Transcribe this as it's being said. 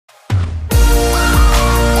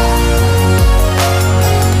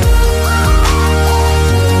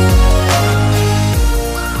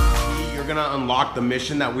unlock the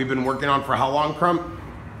mission that we've been working on for how long, Crump?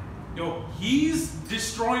 Yo, he's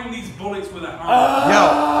destroying these bullets with a hammer.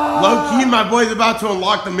 Yo, low-key, my boy's about to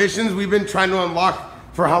unlock the missions we've been trying to unlock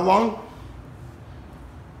for how long?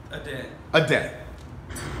 A day. A day.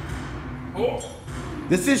 Oh.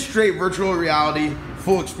 This is straight virtual reality,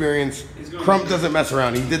 full experience. Crump doesn't mess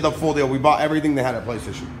around. He did the full deal. We bought everything they had at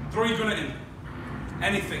PlayStation. Throw your gun at him.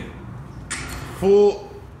 Anything. Full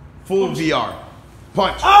VR.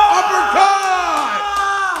 Punch. Uppercut!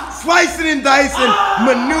 Slicing and dicing,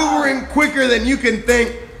 maneuvering quicker than you can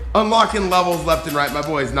think, unlocking levels left and right. My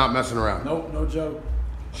boy is not messing around. Nope, no joke.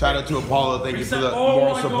 Shout out to Apollo. Thank you for the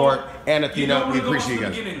moral support. And Athena, we appreciate you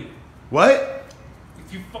guys. What?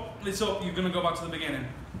 If you fuck this up, you're going to go back to the beginning.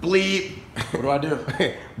 Bleep. What do I do?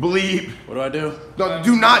 Bleep. What do I do? No,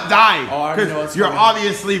 do not die. Oh, I already know what's you're going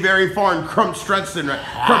obviously very far and Crump stressing right.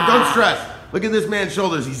 Crump, don't stress. Look at this man's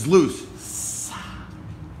shoulders. He's loose.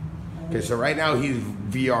 Okay, so right now he's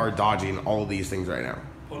VR dodging all of these things right now.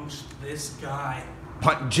 Punch this guy.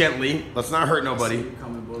 Punch gently. Let's not hurt nobody.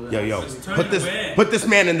 Yo. Put this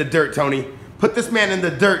man in the dirt, Tony. Put this man in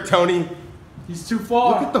the dirt, Tony. He's too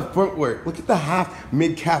far. Look at the footwork. Look at the half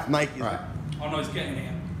mid-calf Nike. Right. Oh no, he's getting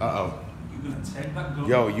him. Uh-oh. You're gonna take that gun.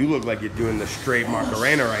 Yo, you look like you're doing the straight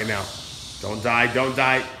Macarena right now. Don't die, don't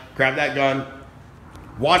die. Grab that gun.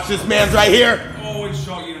 Watch this man's right here. Oh, he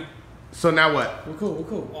shot you. So now what? We're cool, we're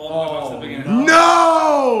cool. All the way back to the beginning.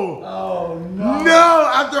 No! Oh, no.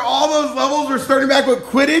 No! After all those levels, we're starting back with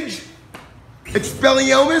Quidditch?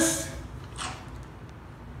 Expelliarmus?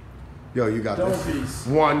 Yo, you got this.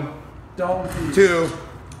 1, 2,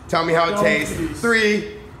 tell me how it tastes.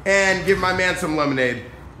 3, and give my man some lemonade.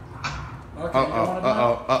 Okay,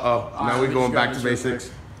 Now we're going back to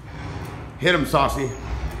basics. Hit him, Saucy.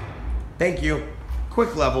 Thank you.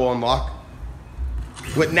 Quick level unlock.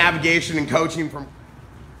 With navigation and coaching from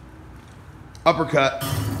uppercut,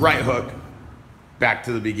 right hook, back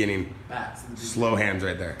to the beginning. Slow hands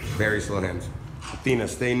right there. Very slow hands. Athena,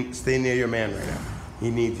 stay near your man right now. He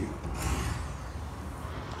needs you.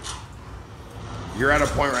 You're at a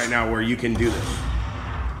point right now where you can do this.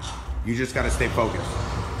 You just got to stay focused.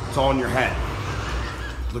 It's all in your head.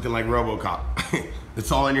 Looking like RoboCop.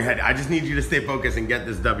 It's all in your head. I just need you to stay focused and get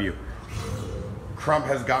this W. Crump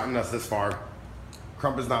has gotten us this far.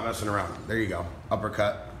 Crump is not messing around. There you go.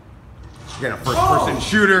 Uppercut. Again, a first-person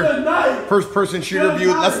shooter. First-person shooter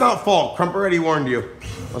view. Let's not fall. Crump already warned you.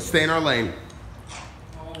 Let's stay in our lane.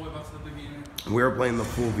 All the way back to the beginning. We're playing the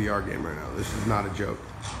full VR game right now. This is not a joke.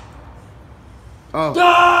 Oh.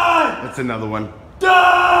 Die! That's another one. Die!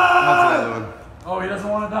 That's another one. Oh, he doesn't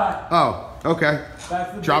want to die. Oh, okay.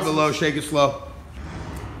 Drop it low, shake it slow.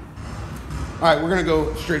 All right, we're going to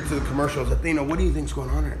go straight to the commercials. Athena, what do you think's going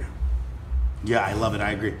on right now? Yeah, I love it.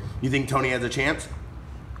 I agree. You think Tony has a chance?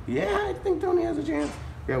 Yeah, I think Tony has a chance.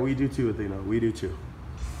 Yeah, we do too, Athena. We do too.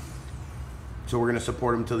 So we're going to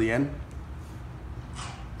support him till the end?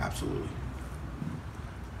 Absolutely.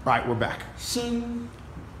 All right, we're back. Sing.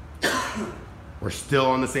 We're still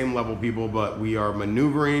on the same level, people, but we are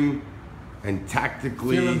maneuvering and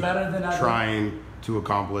tactically trying to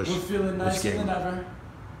accomplish We're feeling nicer than ever.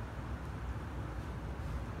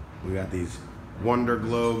 We got these Wonder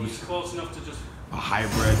Globes. He's close enough to just... A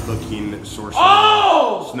hybrid-looking sorcerer.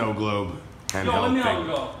 Snow globe. Yo, let me have a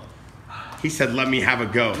go. He said, let me have a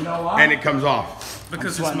go. You know why? And it comes off.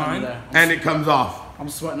 Because it's mine. And it comes off. I'm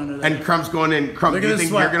sweating under there. And Crump's going in. Crump, do you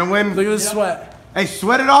think you're going to win? Look at this sweat. Hey,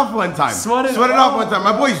 sweat it off one time. Sweat it off one time.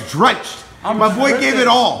 My boy's drenched. My boy gave it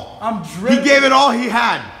all. I'm dripping. He gave it all he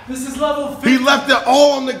had. This is level 50. He left it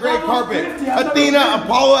all on the gray carpet. 50. Athena,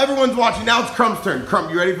 Apollo, everyone's watching. Now it's Crump's turn.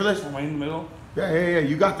 Crump, you ready for this? Am I in the middle? Yeah.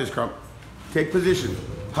 You got this, Crump. Take position.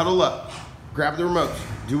 Huddle up. Grab the remotes.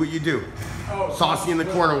 Do what you do. Saucy in the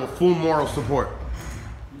corner with full moral support.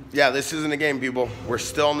 Yeah, this isn't a game, people. We're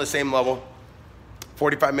still on the same level.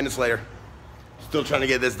 45 minutes later. Still trying to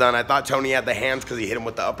get this done. I thought Tony had the hands because he hit him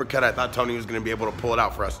with the uppercut. I thought Tony was going to be able to pull it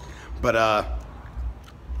out for us. But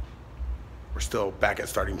we're still back at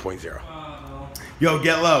starting point 0. Yo,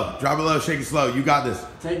 get low. Drop it low. Shake it slow. You got this.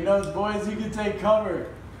 Take notes, boys. You can take cover.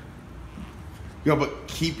 Yo, but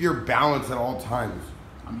keep your balance at all times.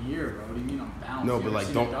 I'm here, bro. What do you mean I'm balanced? No, but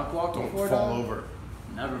like don't fall over.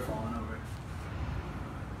 Never falling over.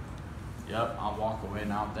 Yep, I'll walk away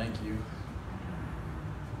now. Thank you.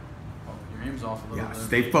 Oh, your aim's off a little bit.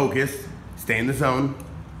 Stay focused. Stay in the zone.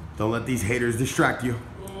 Don't let these haters distract you.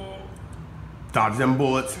 Dodge them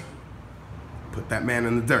bullets. Put that man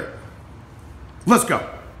in the dirt. Let's go.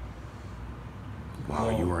 Wow,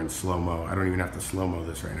 you were in slow-mo. I don't even have to slow-mo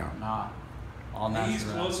this right now. Nah. All natural. He's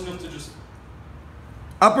close enough to just...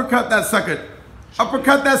 Uppercut that sucker.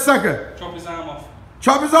 Uppercut that sucker. Chop his arm off.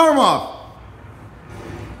 Chop his arm off.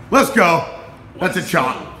 Let's go. That's a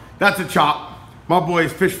chop. That's a chop. My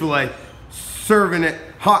boy's fish fillet, serving it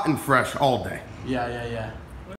hot and fresh all day. Yeah.